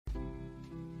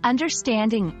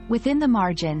Understanding within the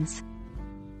margins.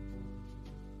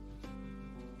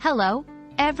 Hello,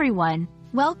 everyone.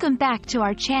 Welcome back to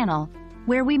our channel,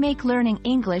 where we make learning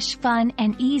English fun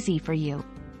and easy for you.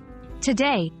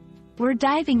 Today, we're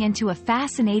diving into a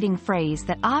fascinating phrase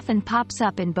that often pops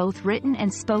up in both written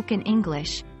and spoken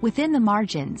English, within the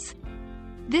margins.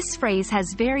 This phrase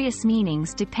has various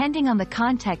meanings depending on the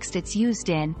context it's used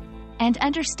in, and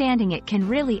understanding it can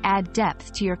really add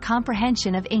depth to your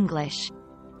comprehension of English.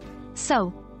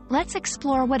 So, let's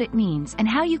explore what it means and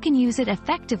how you can use it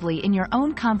effectively in your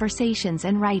own conversations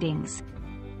and writings.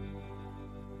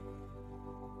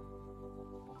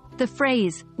 The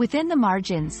phrase, within the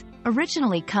margins,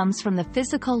 originally comes from the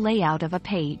physical layout of a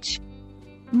page.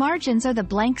 Margins are the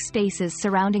blank spaces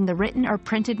surrounding the written or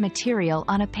printed material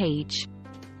on a page.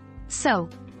 So,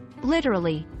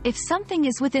 literally, if something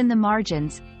is within the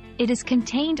margins, it is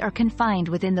contained or confined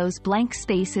within those blank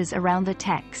spaces around the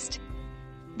text.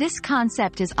 This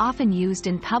concept is often used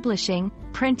in publishing,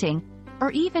 printing,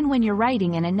 or even when you're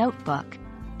writing in a notebook,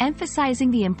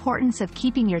 emphasizing the importance of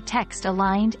keeping your text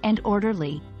aligned and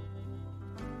orderly.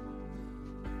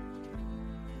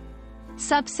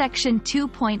 Subsection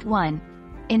 2.1.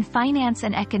 In finance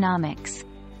and economics.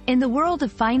 In the world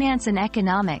of finance and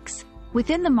economics,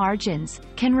 within the margins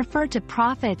can refer to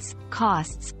profits,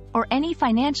 costs, or any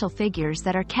financial figures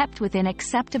that are kept within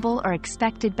acceptable or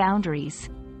expected boundaries.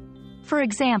 For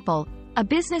example, a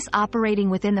business operating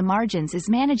within the margins is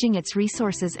managing its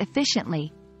resources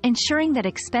efficiently, ensuring that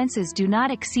expenses do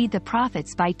not exceed the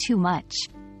profits by too much.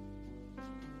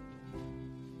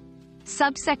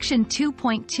 Subsection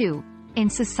 2.2. In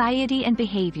society and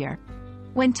behavior.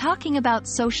 When talking about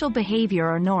social behavior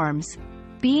or norms,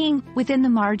 being within the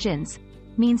margins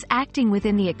means acting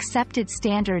within the accepted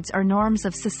standards or norms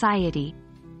of society.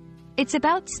 It's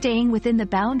about staying within the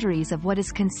boundaries of what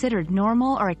is considered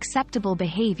normal or acceptable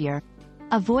behavior,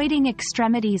 avoiding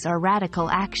extremities or radical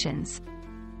actions.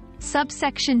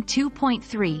 Subsection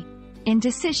 2.3. In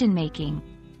decision-making.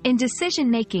 In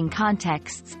decision-making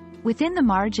contexts, within the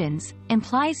margins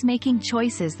implies making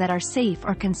choices that are safe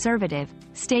or conservative,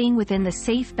 staying within the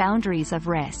safe boundaries of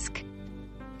risk.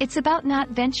 It's about not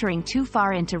venturing too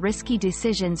far into risky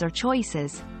decisions or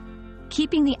choices,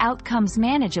 keeping the outcomes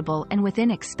manageable and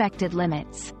within expected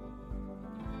limits.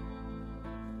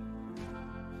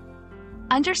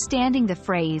 Understanding the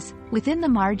phrase, within the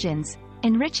margins,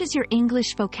 enriches your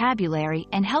English vocabulary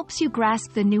and helps you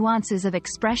grasp the nuances of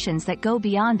expressions that go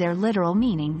beyond their literal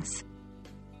meanings.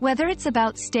 Whether it's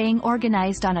about staying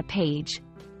organized on a page,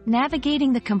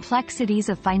 navigating the complexities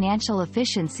of financial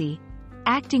efficiency,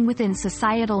 acting within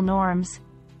societal norms,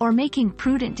 or making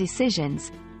prudent decisions,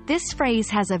 this phrase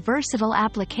has a versatile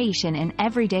application in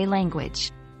everyday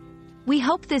language. We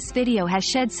hope this video has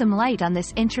shed some light on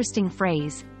this interesting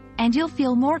phrase, and you'll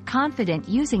feel more confident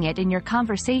using it in your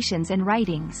conversations and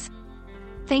writings.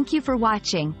 Thank you for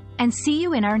watching, and see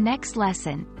you in our next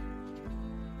lesson.